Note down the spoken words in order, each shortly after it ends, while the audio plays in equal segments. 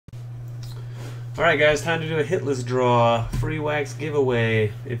Alright guys, time to do a hitless draw. Free wax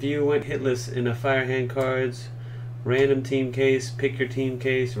giveaway. If you went hitless in a Firehand cards, random team case, pick your team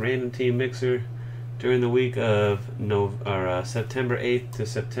case, random team mixer during the week of September 8th to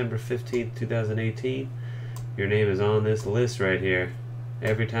September 15th, 2018, your name is on this list right here.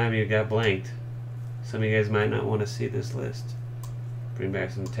 Every time you got blanked. Some of you guys might not want to see this list. Bring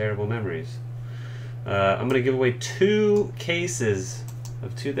back some terrible memories. I'm going to give away 2 cases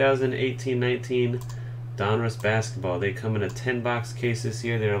of 2018-19 Donruss basketball. They come in a 10-box case this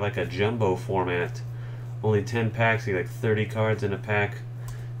year. They're like a jumbo format. Only 10 packs. You get like 30 cards in a pack.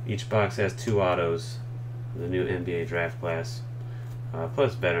 Each box has 2 autos. The new NBA draft class.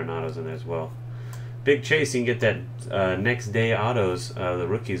 Plus veteran autos in there as well. Big chase, you can get that next day autos. The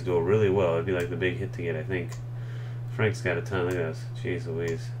rookies go really well. It'd be like the big hit to get, I think. Frank's got a ton. Look at this. Jeez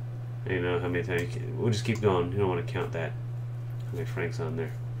Louise. I don't know how many times. We'll just keep going. You don't want to count that. How many Franks on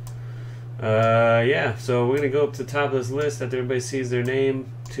there? Yeah, so we're going to go up to the top of this list that everybody sees their name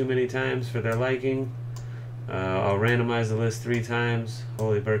too many times for their liking. I'll randomize the list 3 times.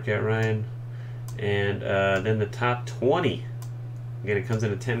 Holy Burkett Ryan. And then the top 20. Again, it comes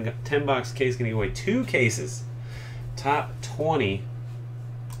in a 10-box case. Going to give away 2 cases. Top 20.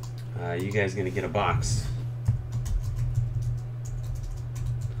 You guys are going to get a box.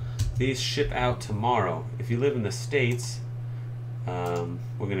 These ship out tomorrow. If you live in the States,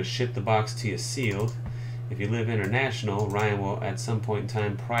 we're going to ship the box to you sealed. If you live international, Ryan will at some point in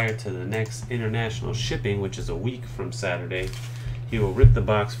time prior to the next international shipping, which is a week from Saturday, he will rip the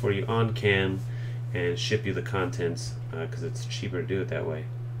box for you on cam and ship you the contents because it's cheaper to do it that way.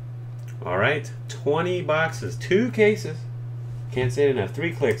 Alright, 20 boxes, 2 cases. Can't say it enough.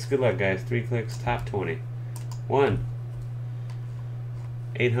 3 clicks. Good luck, guys. 3 clicks, top 20. 1.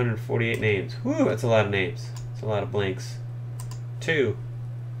 848 names. Whew, that's a lot of names. That's a lot of blanks. 2.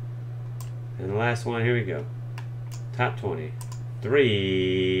 And the last one, here we go. Top 20.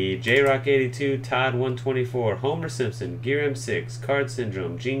 3. J-Rock 82, Todd 124, Homer Simpson, Gear M6, Card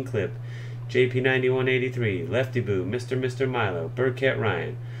Syndrome, Gene Clip, JP 9183, Lefty Boo, Mr. Milo, Burkett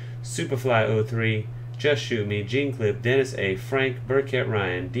Ryan, Superfly 03, Just Shoot Me, Gene Clip, Dennis A, Frank, Burkett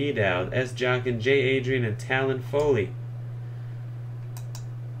Ryan, D Dowd, S Jockin, J Adrian, and Talon Foley.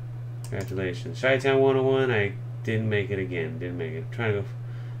 Congratulations. Chi-Town 101, I didn't make it again. Didn't make it. I'm trying to go.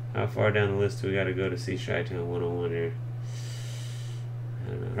 How far down the list do we got to go to see Chi-Town 101 here? I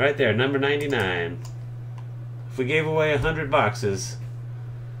don't know. Right there, number 99. If we gave away 100 boxes,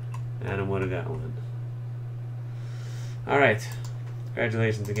 Adam would have got one. Alright.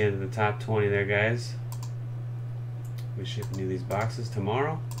 Congratulations again to the top 20 there, guys. We're shipping you these boxes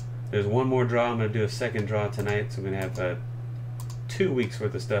tomorrow. There's one more draw. I'm going to do a second draw tonight, so we're going to have 2 weeks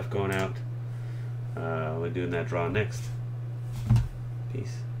worth of stuff going out. We're doing that draw next.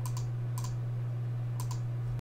 Peace.